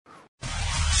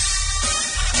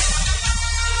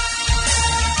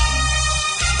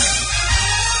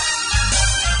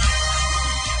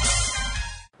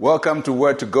Welcome to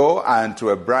Word to Go and to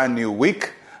a brand new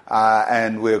week.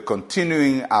 And we're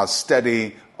continuing our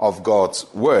study of God's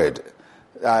Word.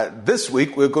 This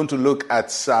week we're going to look at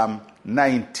Psalm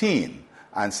 19.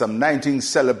 And Psalm 19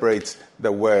 celebrates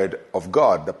the Word of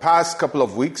God. The past couple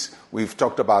of weeks we've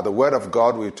talked about the Word of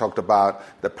God. We've talked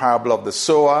about the parable of the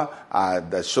sower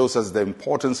that shows us the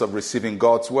importance of receiving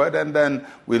God's Word. And then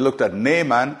we looked at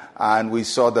Naaman and we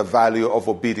saw the value of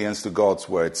obedience to God's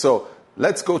Word. So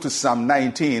let's go to Psalm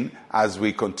 19 as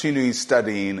we continue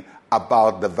studying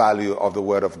about the value of the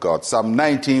Word of God. Psalm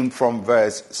 19 from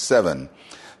verse 7.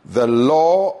 The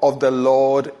law of the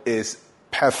Lord is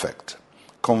perfect,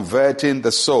 converting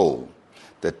the soul.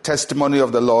 The testimony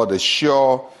of the Lord is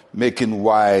sure, making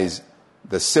wise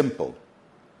the simple.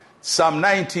 Psalm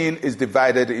 19 is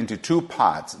divided into two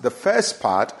parts. The first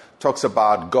part talks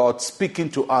about God speaking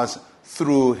to us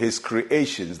through his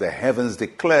creations. The heavens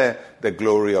declare the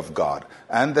glory of God.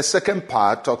 And the second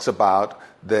part talks about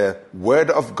the Word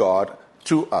of God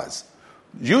to us.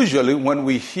 Usually when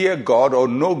we hear God or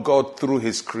know God through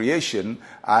his creation,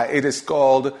 it is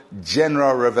called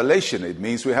general revelation. It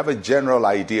means we have a general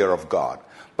idea of God.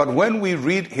 But when we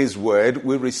read his word,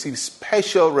 we receive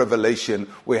special revelation.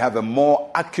 We have a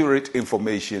more accurate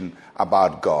information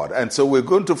about God. And so we're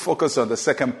going to focus on the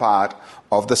second part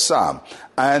of the psalm.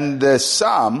 And the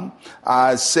psalm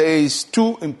says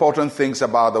two important things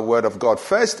about the word of God.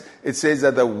 First, it says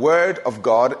that the word of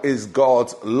God is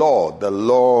God's law, the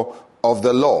law of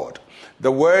the Lord.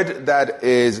 The word that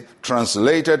is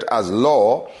translated as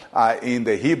law in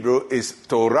the Hebrew is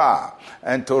Torah.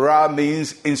 And Torah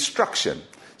means instruction.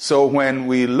 So when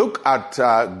we look at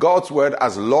God's word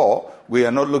as law, we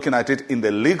are not looking at it in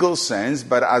the legal sense,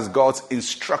 but as God's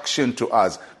instruction to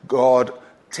us. God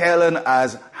telling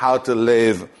us how to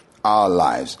live our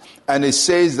lives. And it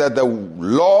says that the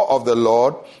law of the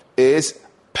Lord is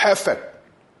perfect.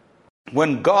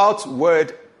 When God's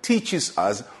word teaches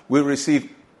us, we receive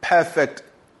perfect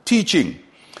teaching.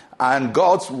 And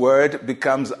God's word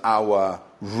becomes our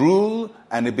rule,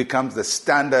 and it becomes the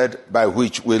standard by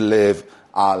which we live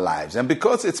our lives. And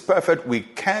because it's perfect, we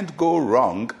can't go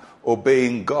wrong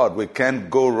obeying God. We can't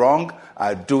go wrong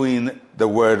doing the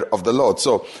word of the Lord.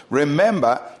 So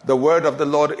remember, the word of the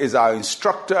Lord is our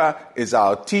instructor, is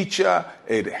our teacher.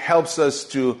 It helps us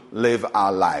to live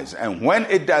our lives. And when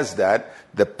it does that,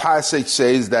 the passage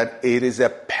says that it is a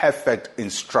perfect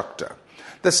instructor.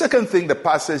 The second thing the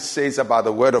passage says about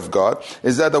the word of God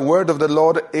is that the word of the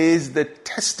Lord is the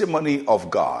testimony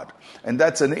of God. And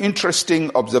that's an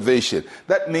interesting observation.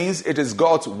 That means it is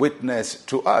God's witness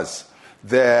to us.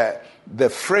 The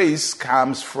phrase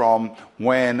comes from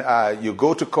when you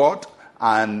go to court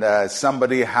and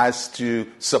somebody has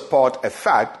to support a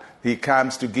fact. He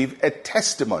comes to give a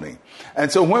testimony.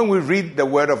 And so when we read the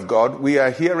word of God, we are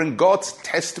hearing God's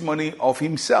testimony of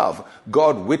himself.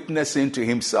 God witnessing to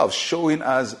himself, showing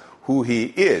us who he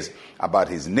is, about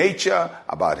his nature,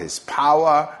 about his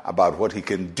power, about what he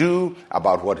can do,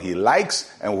 about what he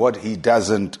likes and what he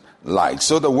doesn't like.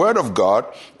 So the word of God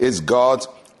is God's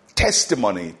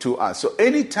testimony to us. So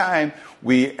anytime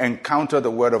we encounter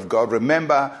the word of God,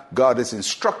 remember God is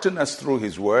instructing us through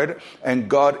his word, and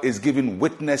God is giving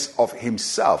witness of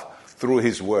himself through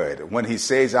his word. When he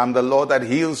says, I'm the Lord that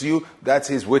heals you, that's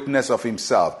his witness of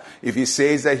himself. If he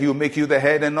says that he'll make you the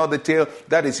head and not the tail,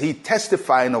 that is he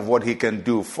testifying of what he can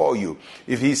do for you.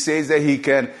 If he says that he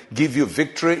can give you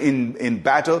victory in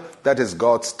battle, that is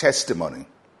God's testimony.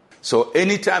 So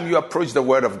anytime you approach the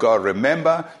word of God,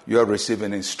 remember you are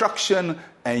receiving instruction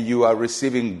and you are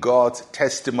receiving God's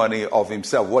testimony of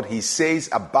himself, what he says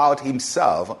about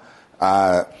himself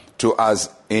to us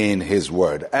in his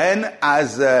word. And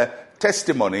as a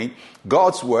testimony,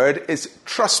 God's word is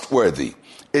trustworthy.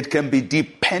 It can be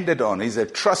depended on. It's a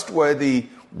trustworthy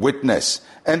witness.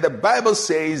 And the Bible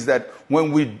says that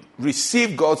when we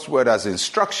receive God's word as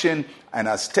instruction and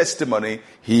as testimony,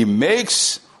 he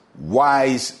makes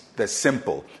wise the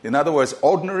simple. In other words,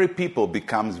 ordinary people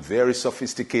becomes very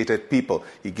sophisticated people.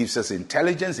 He gives us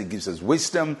intelligence, he gives us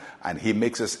wisdom, and he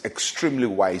makes us extremely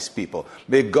wise people.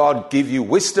 May God give you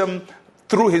wisdom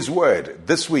through his word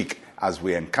this week as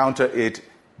we encounter it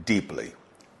deeply.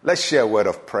 Let's share a word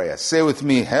of prayer. Say with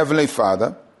me, Heavenly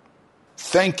Father,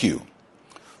 thank you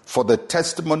for the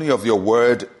testimony of your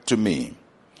word to me.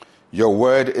 Your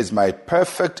word is my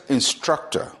perfect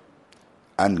instructor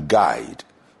and guide.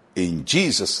 In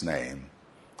Jesus' name,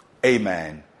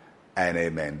 amen and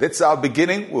amen. That's our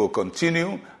beginning. We'll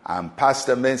continue. I'm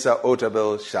Pastor Mensa,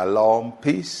 Otabil. Shalom,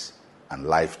 peace, and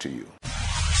life to you.